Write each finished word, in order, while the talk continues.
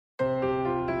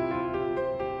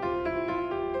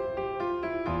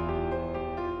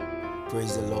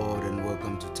Praise the Lord and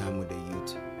welcome to Time with the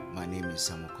Youth. My name is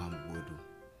Samuel Kwambodu.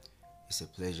 It's a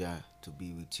pleasure to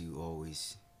be with you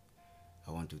always.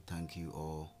 I want to thank you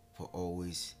all for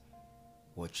always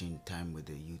watching Time with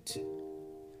the Youth,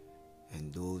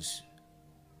 and those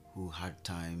who had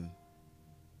time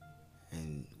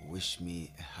and wish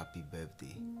me a happy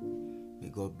birthday. May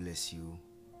God bless you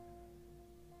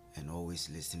and always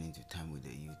listening to Time with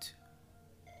the Youth.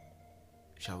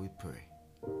 Shall we pray?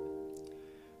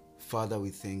 Father, we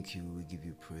thank you, we give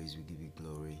you praise, we give you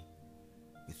glory.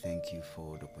 We thank you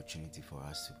for the opportunity for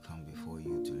us to come before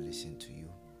you to listen to you.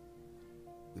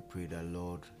 We pray that,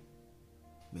 Lord,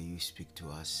 may you speak to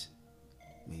us,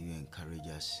 may you encourage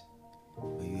us,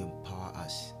 may you empower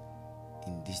us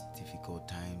in these difficult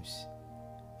times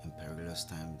and perilous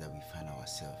times that we find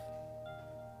ourselves.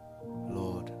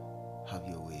 Lord, have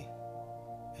your way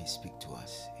and speak to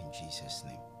us in Jesus'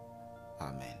 name.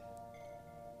 Amen.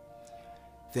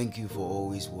 Thank you for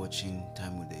always watching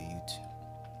Time with the Youth.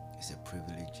 It's a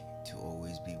privilege to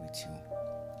always be with you.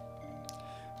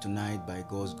 Tonight, by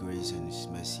God's grace and His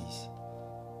mercies,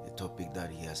 the topic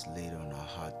that He has laid on our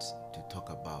hearts to talk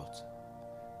about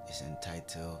is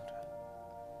entitled,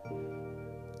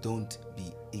 Don't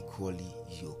Be Equally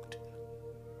Yoked.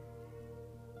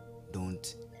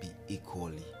 Don't be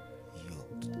equally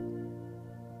yoked. And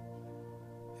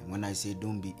when I say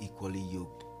don't be equally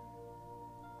yoked,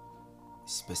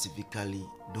 specifically,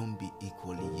 don't be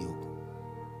equally yoked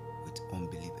with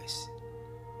unbelievers.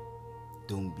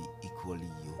 Don't be equally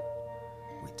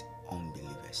yoked with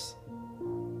unbelievers.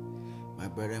 My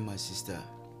brother and my sister,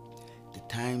 the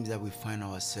times that we find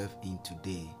ourselves in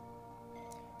today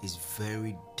is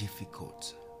very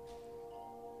difficult.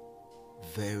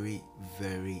 Very,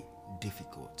 very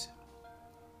difficult.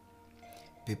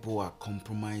 People are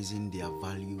compromising their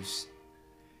values.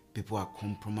 People are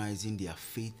compromising their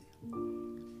faith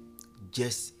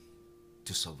just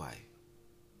to survive.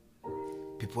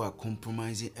 People are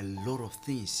compromising a lot of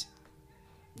things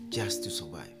just to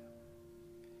survive.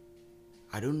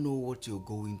 I don't know what you're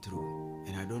going through,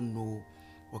 and I don't know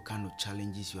what kind of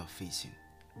challenges you are facing.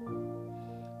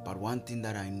 But one thing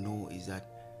that I know is that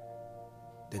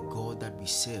the God that we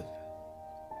serve,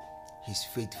 He's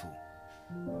faithful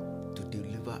to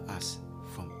deliver us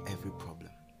from every problem.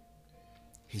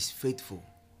 He's faithful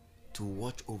to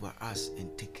watch over us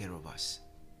and take care of us.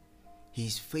 He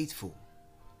is faithful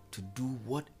to do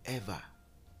whatever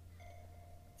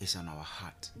is on our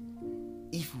heart,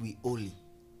 if we only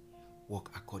walk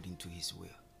according to His will.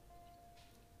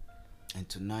 And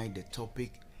tonight the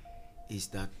topic is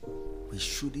that we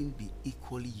shouldn't be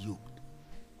equally yoked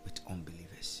with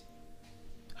unbelievers.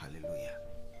 Hallelujah.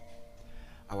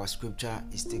 Our scripture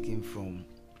is taken from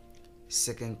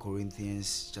 2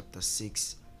 Corinthians chapter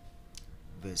 6,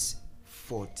 verse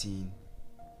 14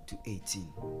 to 18.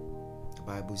 The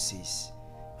Bible says,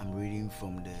 I'm reading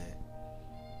from the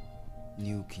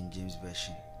New King James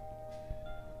Version.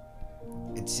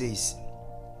 It says,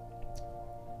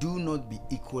 do not be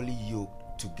equally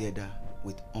yoked together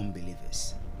with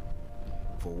unbelievers.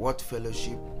 For what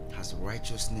fellowship has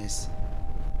righteousness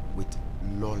with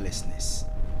lawlessness?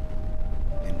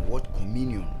 And what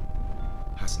communion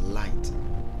has light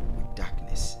with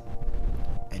darkness?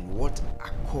 And what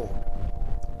accord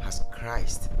has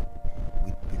Christ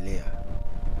with Belial?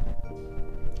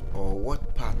 Or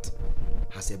what part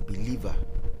has a believer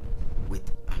with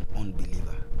an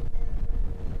unbeliever?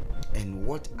 And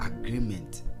what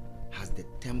agreement has the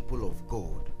temple of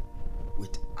God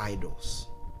with idols?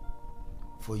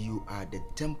 For you are the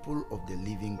temple of the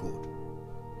living God.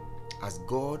 As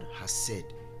God has said,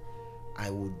 I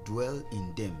will dwell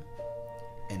in them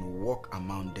and walk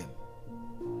among them.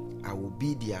 I will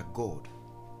be their God,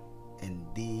 and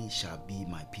they shall be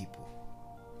my people.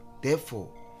 Therefore,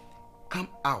 come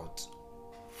out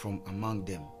from among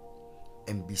them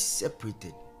and be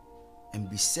separated,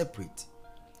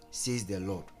 says the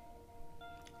Lord.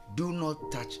 Do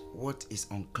not touch what is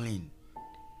unclean,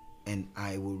 and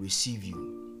I will receive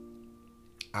you.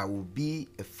 I will be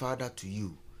a father to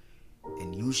you,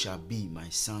 and you shall be my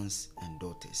sons and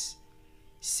daughters,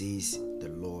 says the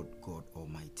Lord God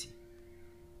Almighty.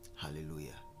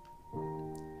 Hallelujah.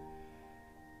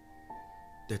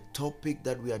 The topic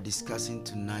that we are discussing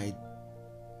tonight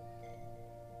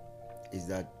is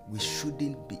that we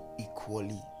shouldn't be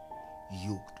equally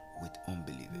yoked with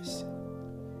unbelievers.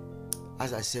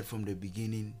 As I said from the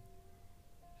beginning,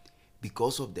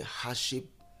 because of the hardship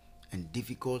and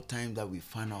difficult time that we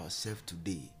find ourselves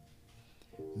today,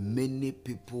 many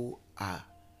people are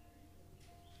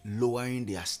lowering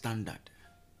their standard.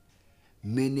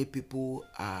 Many people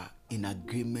are in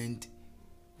agreement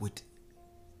with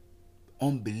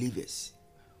unbelievers,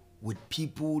 with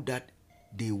people that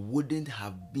they wouldn't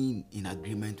have been in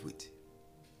agreement with,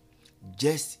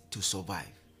 just to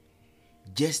survive,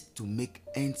 just to make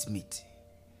ends meet.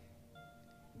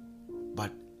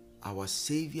 But our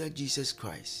Savior Jesus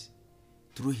Christ,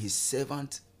 through his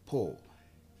servant Paul,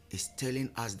 is telling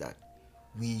us that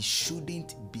we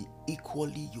shouldn't be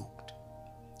equally yoked.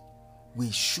 We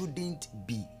shouldn't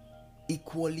be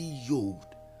equally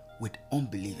yoked with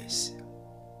unbelievers.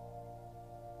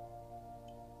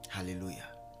 Hallelujah.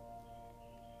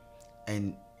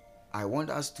 And I want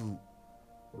us to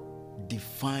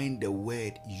define the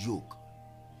word yoke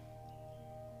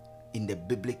in the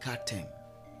biblical term.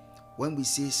 When we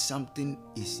say something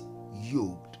is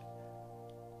yoked,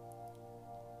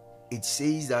 it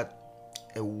says that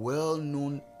a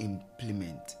well-known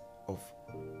implement of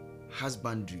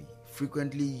husbandry,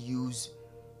 frequently used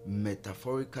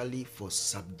metaphorically for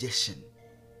subjection.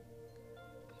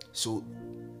 So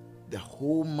the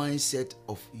whole mindset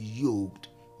of yoked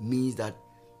means that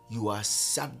you are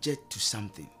subject to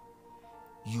something.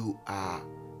 You are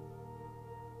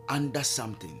under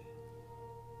something.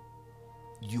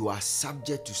 You are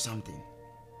subject to something.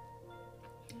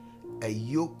 A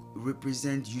yoke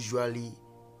represents usually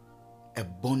a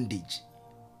bondage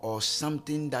or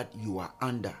something that you are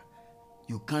under.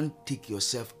 You can't take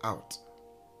yourself out.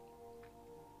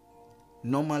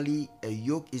 Normally, a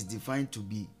yoke is defined to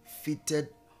be fitted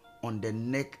on the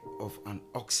neck of an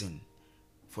oxen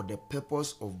for the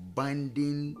purpose of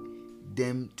binding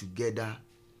them together,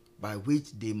 by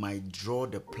which they might draw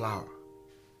the plow.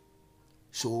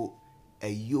 So a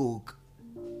yoke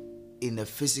in a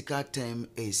physical term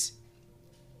is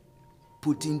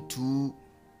putting two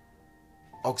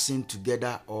oxen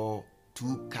together or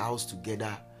two cows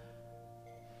together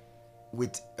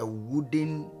with a wood,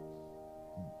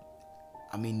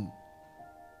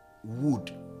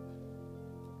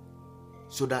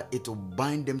 so that it will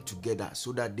bind them together,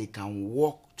 so that they can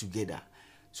walk together,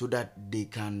 so that they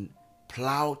can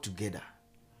plow together.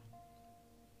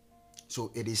 So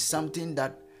it is something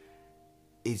that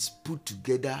is put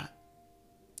together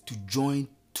to join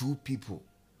two people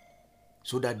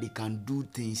so that they can do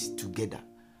things together.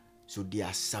 So they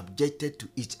are subjected to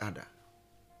each other.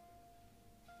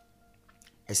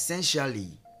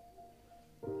 Essentially,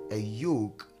 a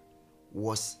yoke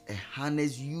was a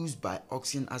harness used by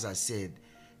oxen, as I said,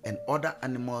 and other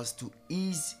animals to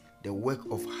ease the work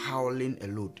of hauling a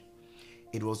load.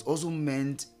 It was also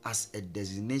meant as a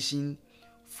designation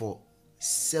for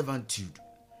servitude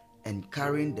and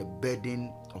carrying the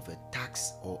burden of a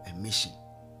tax or a mission.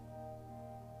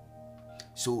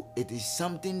 So it is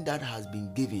something that has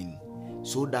been given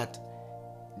so that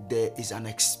there is an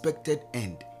expected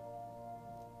end.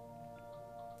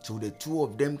 So the two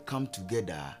of them come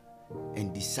together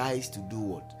and decides to do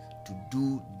what? To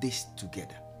do this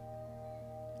together.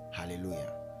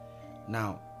 Hallelujah.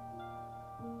 Now,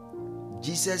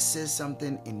 Jesus says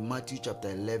something in Matthew chapter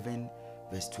 11,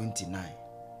 verse 29.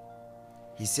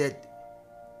 He said,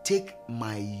 "Take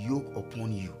my yoke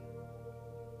upon you.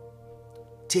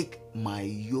 Take my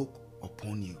yoke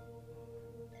upon you."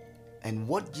 And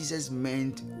what Jesus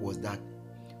meant was that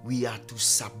we are to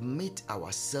submit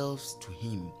ourselves to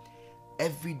him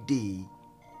every day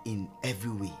in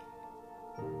every way.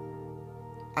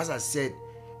 As I said,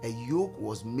 a yoke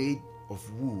was made of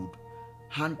wood,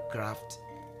 handcraft,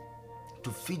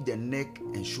 to fit the neck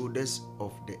and shoulders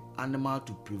of the animal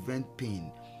to prevent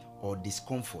pain or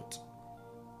discomfort.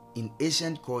 In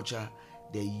ancient culture,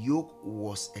 the yoke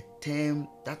was a term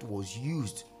that was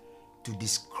used to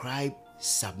describe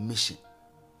submission.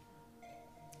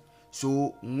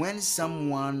 So when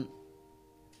someone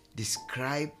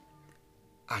described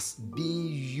as being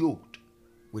yoked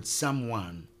with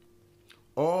someone,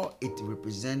 all it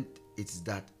represents is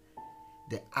that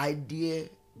the idea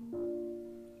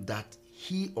that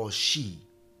he or she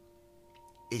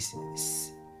is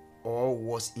or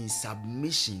was in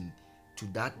submission to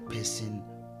that person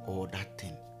or that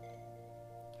thing.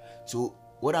 So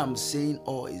what I'm saying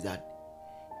all is that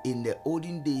in the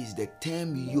olden days, the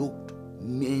term yoked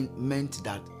meant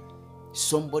that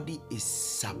somebody is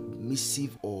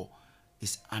submissive or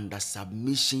is under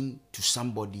submission to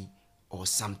somebody or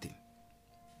something.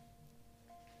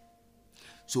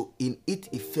 So in its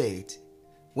effect,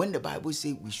 when the Bible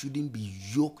says we shouldn't be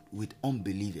yoked with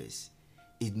unbelievers,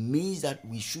 it means that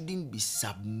we shouldn't be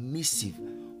submissive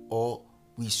or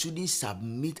we shouldn't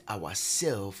submit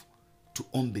ourselves to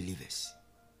unbelievers.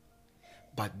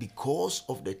 But because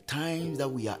of the times that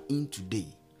we are in today,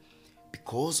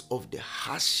 because of the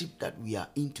hardship that we are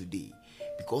in today,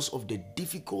 because of the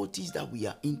difficulties that we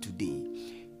are in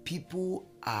today, people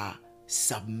are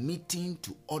submitting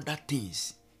to other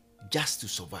things just to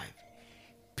survive.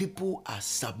 People are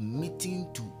submitting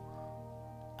to,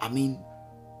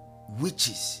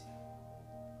 witches,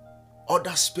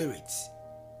 other spirits,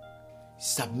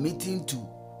 submitting to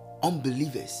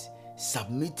unbelievers,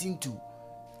 submitting to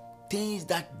things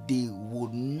that they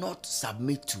would not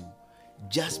submit to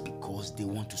just because they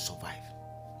want to survive.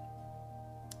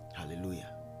 Hallelujah.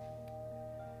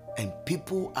 And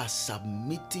people are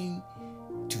submitting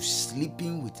to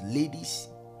sleeping with ladies,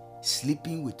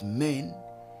 sleeping with men,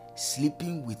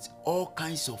 sleeping with all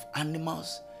kinds of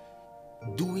animals,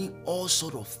 doing all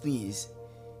sorts of things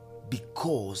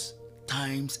because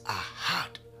times are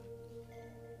hard.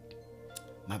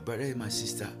 My brother and my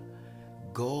sister,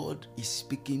 God is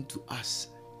speaking to us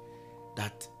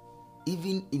that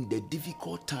even in the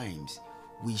difficult times,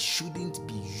 we shouldn't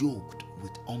be yoked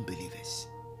with unbelievers.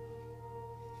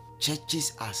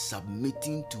 Churches are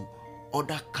submitting to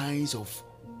other kinds of,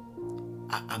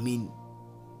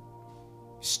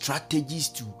 strategies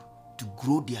to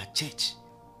grow their church,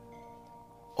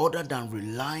 other than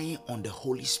relying on the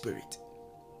Holy Spirit.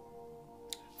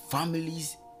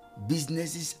 Families,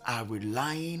 businesses are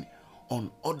relying on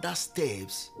other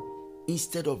steps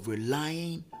instead of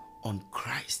relying on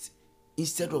Christ,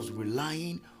 instead of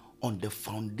relying on the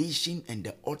foundation and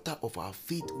the author of our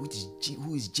faith,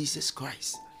 who is Jesus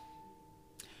Christ.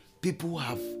 People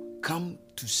have come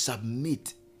to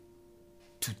submit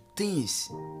to things,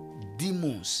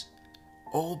 demons,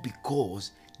 all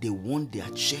because they want their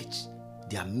church,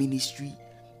 their ministry,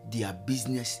 their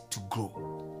business to grow.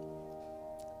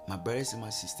 My brothers and my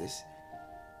sisters,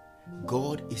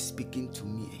 God is speaking to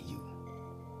me and you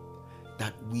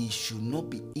that we should not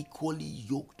be equally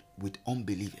yoked with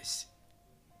unbelievers.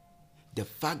 The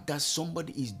fact that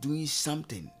somebody is doing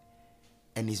something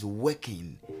and is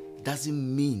working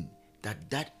doesn't mean that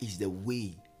that is the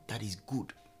way that is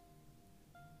good.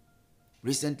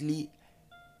 Recently,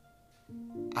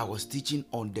 I was teaching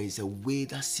on there is a way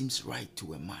that seems right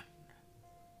to a man,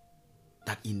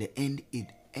 that in the end it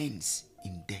ends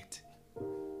in death.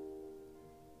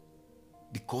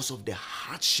 Because of the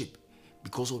hardship,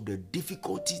 because of the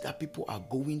difficulties that people are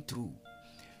going through,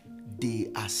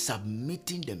 they are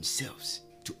submitting themselves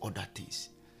to other things.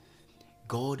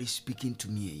 God is speaking to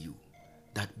me and you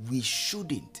that we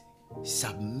shouldn't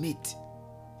submit.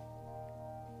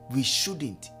 We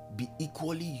shouldn't be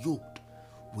equally yoked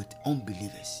with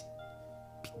unbelievers,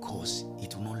 because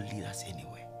it will not lead us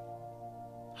anywhere.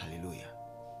 Hallelujah.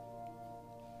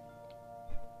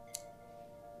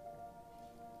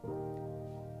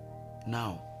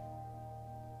 Now,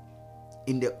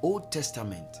 in the Old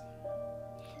Testament,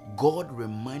 God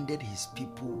reminded his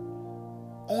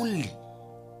people only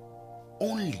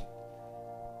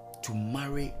to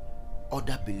marry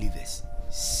other believers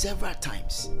several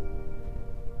times,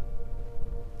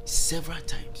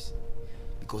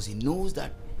 because he knows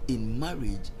that in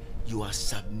marriage you are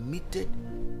submitted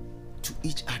to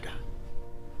each other.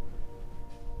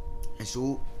 And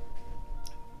so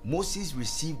Moses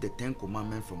received the 10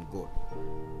 commandments from God.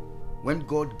 When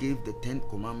God gave the 10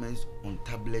 commandments on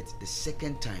tablets the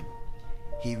second time,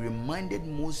 he reminded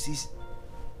Moses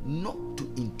not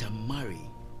to intermarry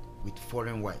with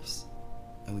foreign wives.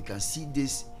 And we can see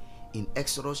this in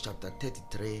Exodus chapter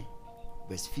 33,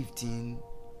 verse 15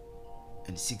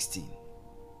 and 16.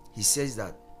 He says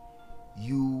that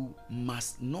you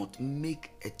must not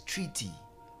make a treaty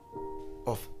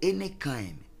of any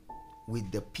kind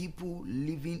with the people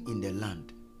living in the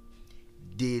land.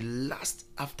 They lust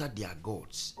after their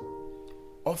gods,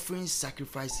 offering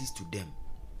sacrifices to them.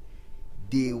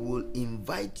 They will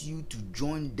invite you to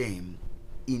join them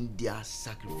in their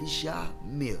sacrificial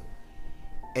meal,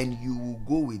 and you will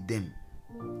go with them.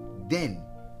 Then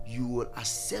you will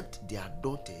accept their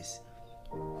daughters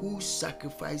who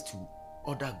sacrifice to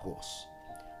other gods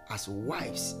as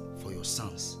wives for your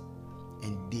sons,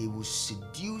 and they will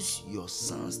seduce your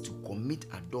sons to commit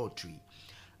adultery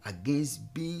against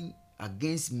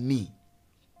me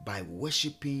by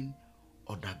worshiping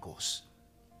other gods.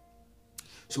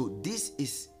 So this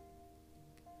is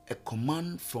a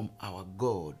command from our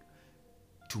God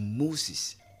to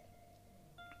Moses,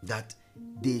 that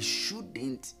they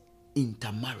shouldn't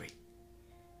intermarry.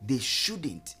 They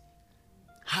shouldn't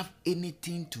have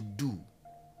anything to do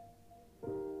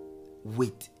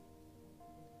with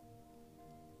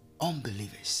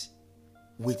unbelievers,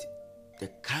 with the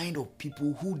kind of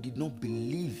people who did not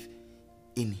believe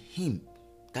in him,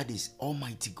 that is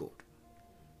Almighty God,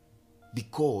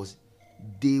 because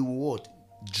they would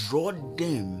draw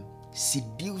them,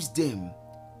 seduce them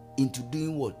into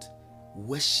doing what?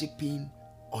 Worshipping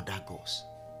other gods.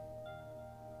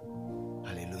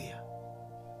 Hallelujah.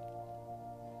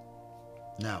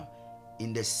 Now,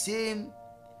 in the same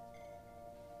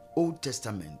Old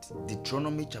Testament,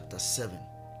 Deuteronomy chapter 7,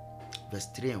 verse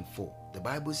 3 and 4, the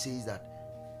Bible says that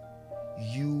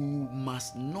you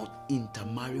must not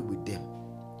intermarry with them.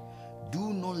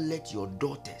 Do not let your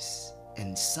daughters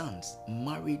and sons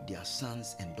marry their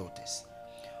sons and daughters,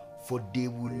 for they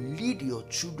will lead your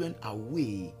children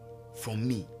away from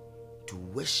me to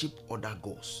worship other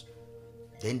gods.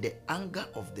 Then the anger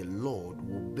of the Lord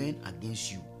will burn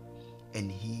against you, and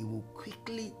he will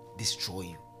quickly destroy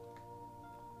you.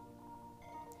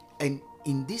 And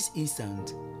in this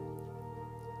instant,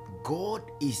 God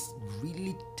is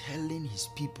really telling his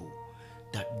people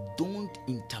that don't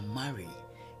intermarry,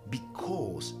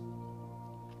 because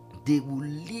they will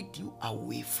lead you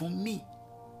away from me.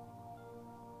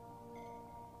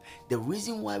 The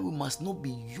reason why we must not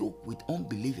be yoked with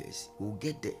unbelievers, we'll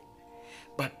get there,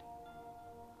 but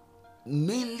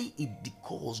mainly it's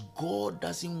because God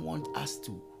doesn't want us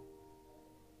to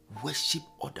worship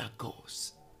other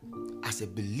gods. As a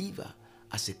believer,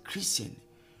 as a Christian,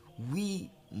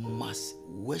 we must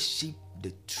worship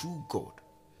the true God.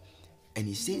 And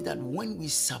he says that when we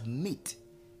submit,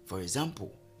 for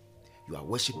example, you are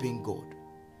worshiping God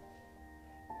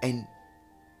and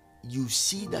you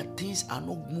see that things are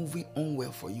not moving on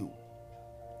well for you,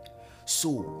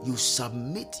 so you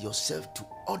submit yourself to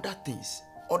other things,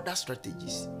 other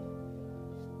strategies.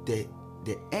 The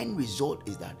end result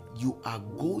is that you are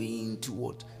going to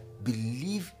what?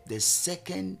 Believe the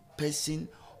second person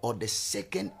or the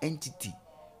second entity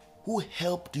who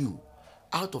helped you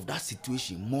out of that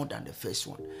situation more than the first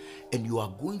one, and you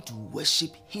are going to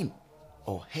worship him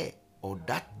or her or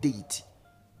that deity.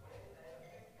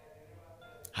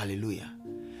 Hallelujah.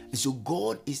 And so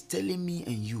God is telling me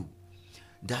and you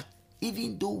that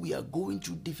even though we are going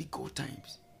through difficult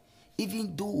times,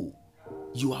 even though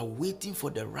you are waiting for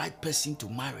the right person to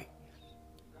marry,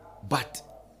 but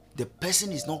the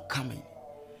person is not coming,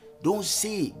 don't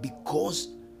say, because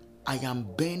I am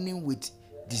burning with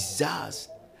desires,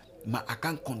 I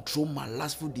can't control my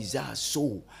lustful desires,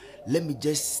 so let me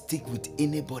just stick with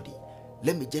anybody.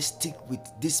 Let me just stick with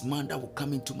this man that will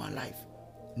come into my life.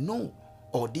 No.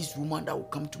 Or this woman that will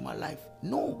come to my life.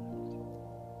 No.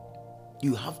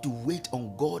 You have to wait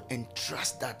on God and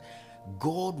trust that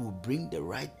God will bring the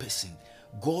right person.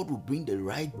 God will bring the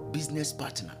right business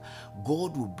partner.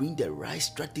 God will bring the right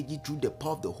strategy through the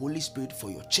power of the Holy Spirit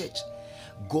for your church.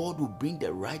 God will bring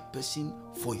the right person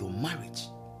for your marriage.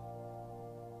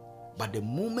 But the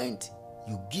moment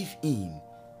you give in,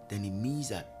 then it means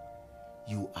that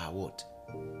you are what?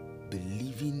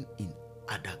 Believing in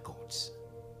other gods.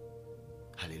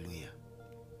 Hallelujah.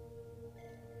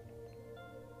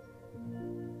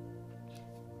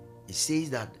 It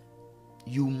says that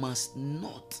you must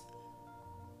not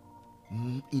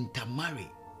intermarry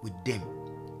with them.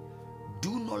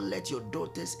 Do not let your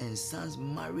daughters and sons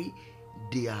marry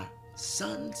their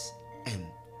sons and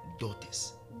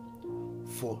daughters,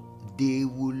 for they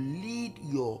will lead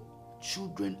your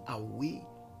children away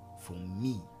from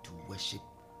me to worship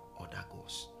other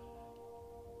gods.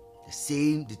 The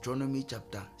same Deuteronomy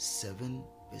chapter 7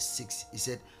 verse 6, it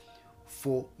said,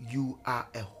 for you are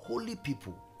a holy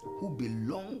people who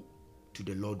belong to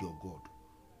the Lord your God.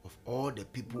 Of all the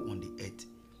people on the earth,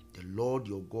 the Lord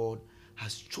your God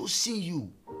has chosen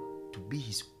you to be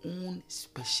his own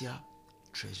special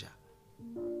treasure.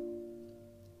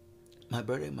 My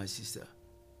brother and my sister,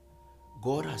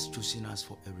 God has chosen us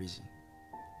for a reason.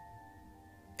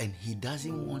 And he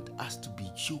doesn't want us to be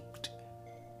yoked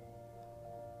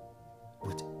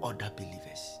with other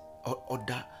believers or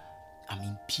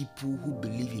people who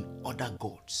believe in other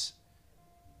gods,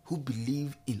 who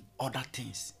believe in other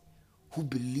things, who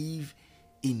believe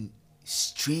in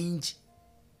strange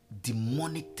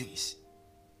demonic things.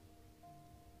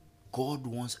 God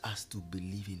wants us to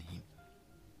believe in him.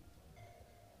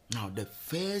 Now, the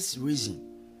first reason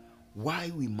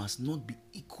why we must not be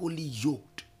equally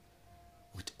yoked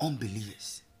with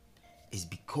unbelievers is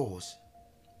because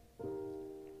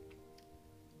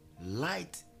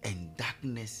light and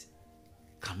darkness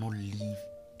cannot live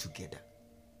together.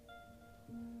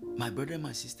 My brother and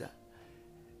my sister,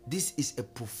 this is a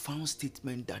profound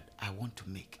statement that I want to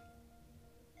make.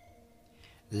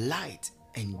 Light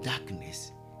and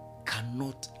darkness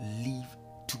cannot live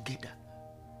together.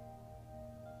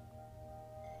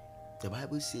 The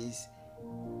Bible says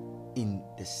in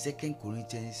the 2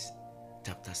 Corinthians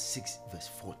chapter 6 verse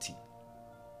 14,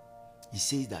 it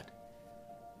says that,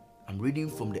 I'm reading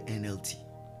from the NLT,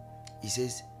 it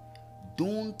says,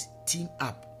 don't team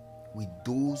up with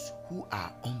those who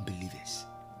are unbelievers.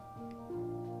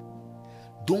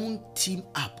 Don't team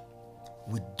up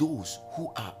with those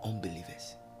who are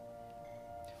unbelievers.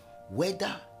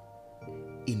 Whether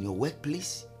in your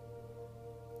workplace,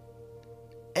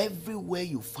 everywhere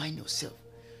you find yourself,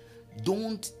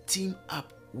 don't team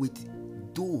up with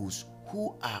those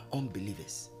who are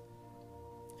unbelievers.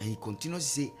 And he continues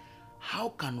to say, how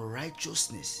can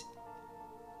righteousness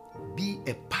be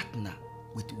a partner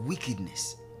with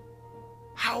wickedness?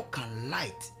 How can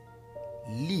light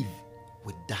live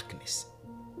with darkness?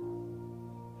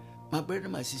 My brother,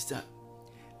 my sister,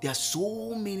 there are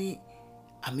so many,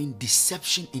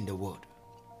 deception in the world.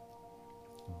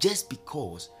 Just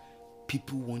because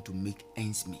people want to make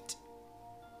ends meet.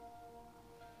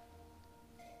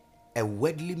 A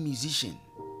worldly musician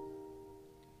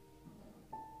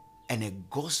and a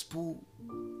gospel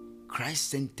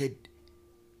Christ-centered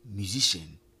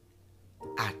musician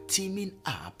are teaming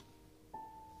up.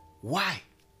 Why?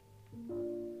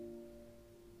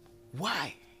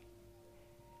 Why?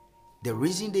 The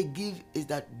reason they give is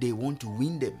that they want to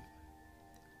win them.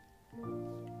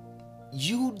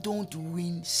 You don't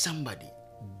win somebody.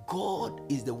 God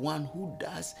is the one who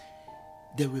does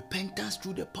the repentance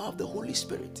through the power of the Holy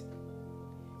Spirit.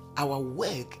 Our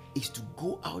work is to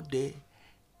go out there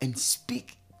and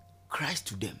speak Christ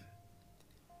to them.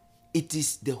 It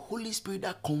is the Holy Spirit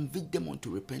that convicts them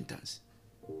unto repentance.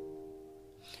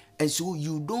 And so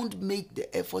you don't make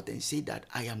the effort and say that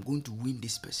I am going to win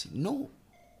this person. No.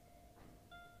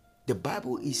 The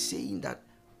Bible is saying that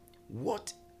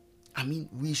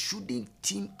we shouldn't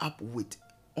team up with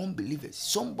unbelievers.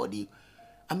 Somebody,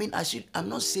 I'm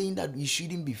not saying that we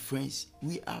shouldn't be friends.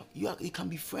 You can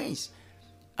be friends.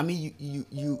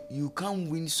 You can't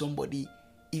win somebody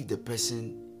if the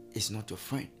person is not your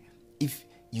friend, if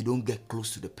you don't get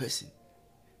close to the person.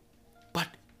 But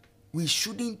we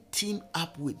shouldn't team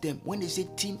up with them. When they say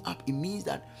team up, it means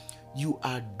that you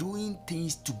are doing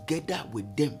things together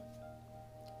with them.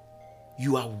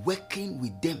 You are working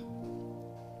with them.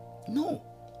 No.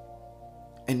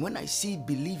 And when I see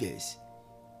believers,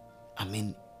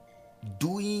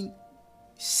 doing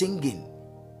singing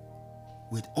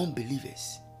with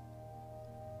unbelievers,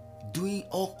 doing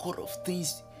all kind of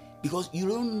things, because you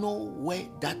don't know where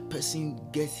that person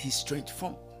gets his strength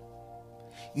from.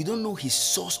 You don't know his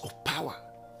source of power.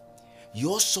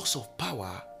 Your source of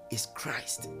power is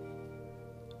Christ.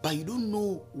 But you don't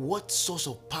know what source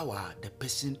of power the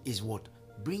person is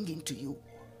bringing to you.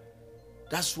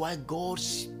 That's why God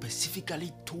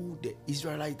specifically told the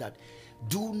Israelites that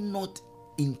do not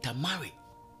intermarry.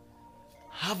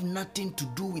 Have nothing to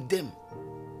do with them.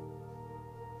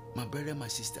 My brother, my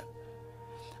sister,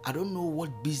 I don't know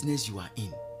what business you are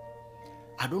in.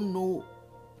 I don't know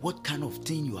what kind of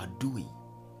thing you are doing.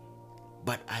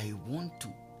 But I want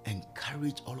to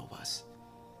encourage all of us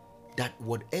that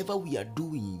whatever we are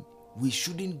doing, we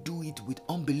shouldn't do it with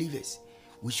unbelievers.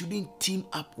 We shouldn't team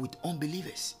up with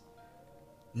unbelievers.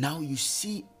 Now you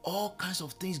see all kinds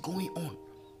of things going on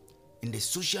in the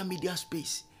social media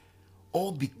space,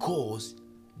 all because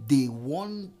they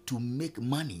want to make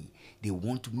money, they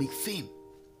want to make fame.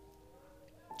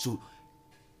 So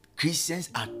Christians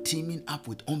are teaming up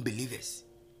with unbelievers,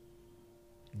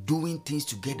 doing things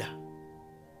together,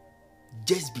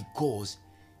 just because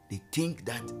they think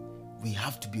that we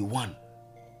have to be one.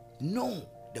 No,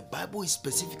 the Bible is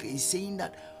specifically saying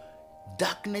that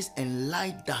darkness and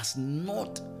light does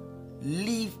not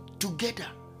live together.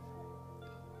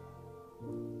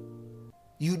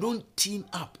 You don't team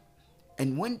up.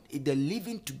 And when they're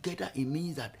living together, it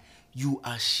means that you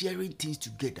are sharing things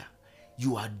together.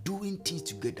 You are doing things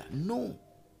together. No.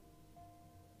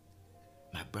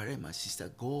 My brother and my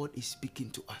sister, God is speaking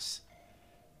to us.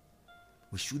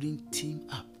 We shouldn't team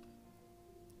up.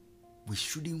 We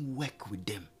shouldn't work with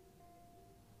them.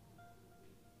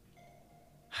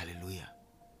 Hallelujah.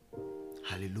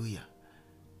 Hallelujah.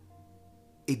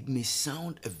 It may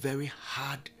sound a very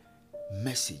hard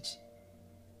message,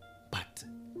 but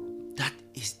that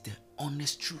is the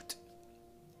honest truth.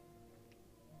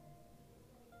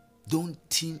 Don't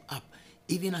team up.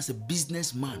 Even as a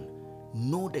businessman,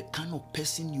 know the kind of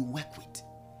person you work with.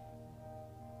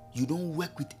 You don't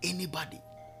work with anybody.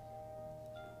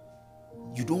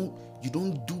 You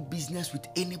don't do business with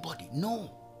anybody. No.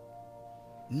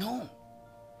 No.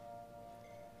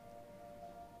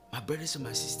 My brothers and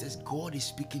my sisters, God is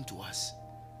speaking to us.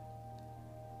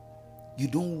 You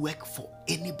don't work for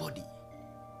anybody.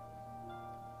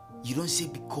 You don't say,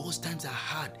 because times are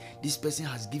hard, this person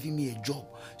has given me a job,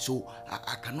 so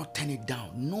I cannot turn it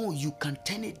down. No, you can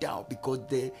turn it down, because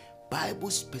the Bible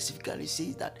specifically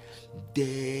says that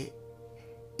there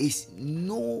is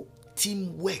no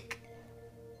teamwork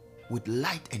with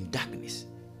light and darkness.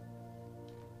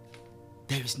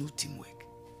 There is no teamwork.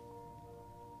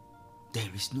 There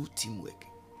is no teamwork.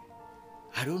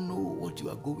 I don't know what you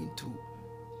are going through,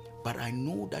 but I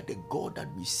know that the God that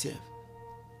we serve,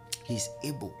 He is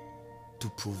able to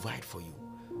provide for you.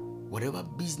 Whatever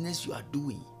business you are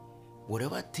doing,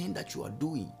 whatever thing that you are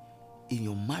doing in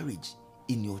your marriage,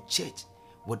 in your church,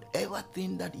 whatever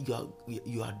thing that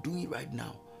you are doing right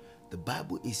now, the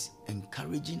Bible is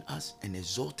encouraging us and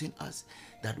exhorting us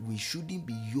that we shouldn't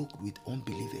be yoked with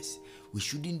unbelievers. We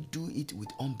shouldn't do it with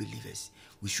unbelievers.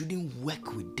 We shouldn't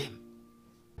work with them.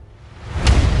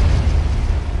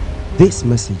 This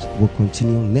message will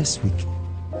continue next week.